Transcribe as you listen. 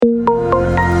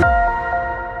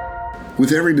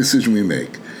With every decision we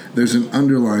make, there's an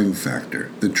underlying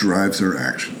factor that drives our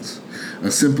actions.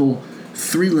 A simple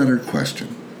three-letter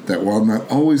question that, while not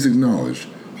always acknowledged,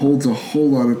 holds a whole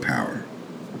lot of power.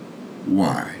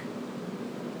 Why?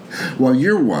 While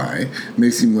your why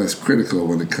may seem less critical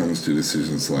when it comes to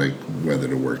decisions like whether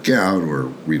to work out or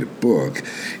read a book,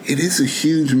 it is a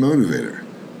huge motivator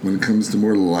when it comes to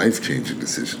more life-changing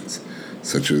decisions,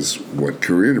 such as what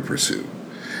career to pursue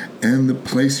and the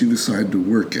place you decide to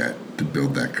work at to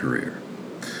build that career.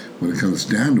 When it comes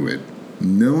down to it,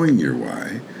 knowing your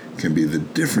why can be the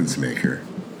difference maker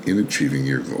in achieving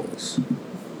your goals.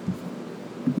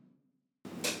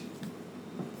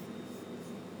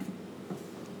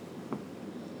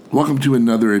 Welcome to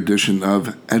another edition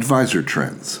of Advisor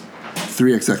Trends,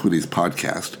 3X Equity's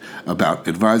podcast about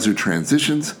advisor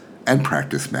transitions and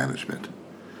practice management.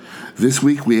 This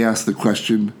week we ask the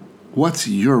question, what's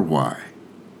your why?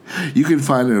 You can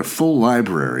find a full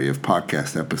library of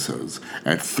podcast episodes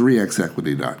at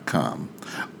 3xequity.com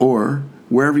or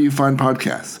wherever you find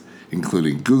podcasts,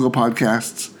 including Google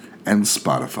Podcasts and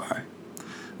Spotify.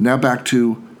 Now back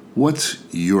to what's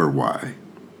your why?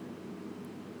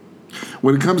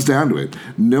 When it comes down to it,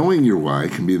 knowing your why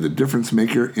can be the difference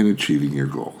maker in achieving your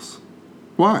goals.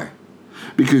 Why?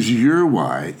 Because your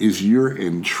why is your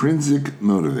intrinsic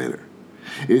motivator.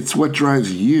 It's what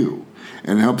drives you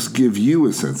and helps give you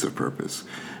a sense of purpose.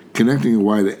 Connecting a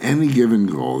why to any given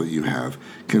goal that you have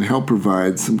can help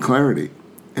provide some clarity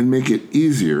and make it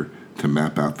easier to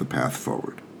map out the path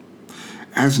forward.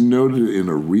 As noted in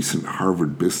a recent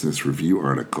Harvard Business Review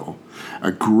article,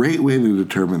 a great way to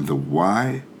determine the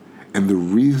why and the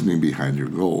reasoning behind your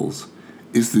goals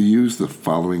is to use the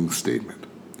following statement.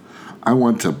 I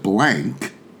want to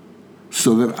blank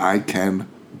so that I can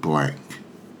blank.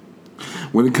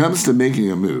 When it comes to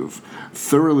making a move,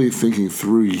 thoroughly thinking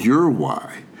through your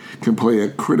why can play a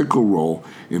critical role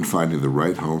in finding the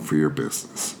right home for your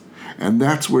business. And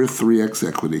that's where 3X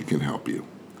Equity can help you.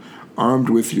 Armed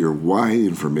with your why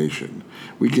information,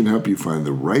 we can help you find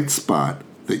the right spot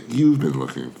that you've been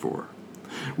looking for.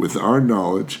 With our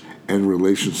knowledge and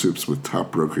relationships with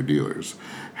top broker-dealers,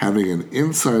 having an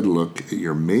inside look at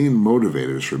your main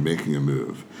motivators for making a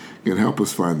move can help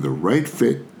us find the right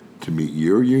fit to meet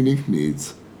your unique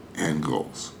needs and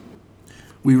goals.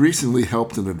 We recently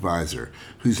helped an advisor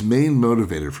whose main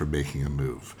motivator for making a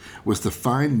move was to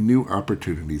find new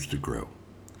opportunities to grow.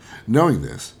 Knowing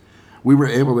this, we were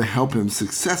able to help him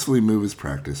successfully move his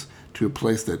practice to a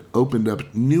place that opened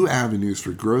up new avenues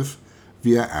for growth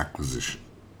via acquisition.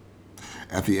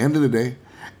 At the end of the day,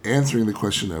 answering the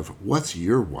question of what's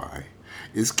your why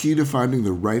is key to finding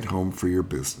the right home for your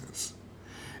business.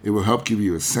 It will help give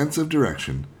you a sense of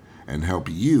direction and help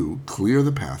you clear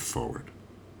the path forward.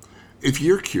 If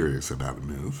you're curious about a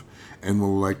move and would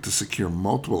like to secure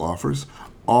multiple offers,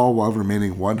 all while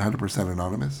remaining 100%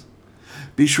 anonymous,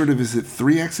 be sure to visit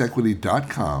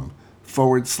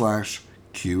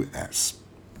 3xequity.com/QS.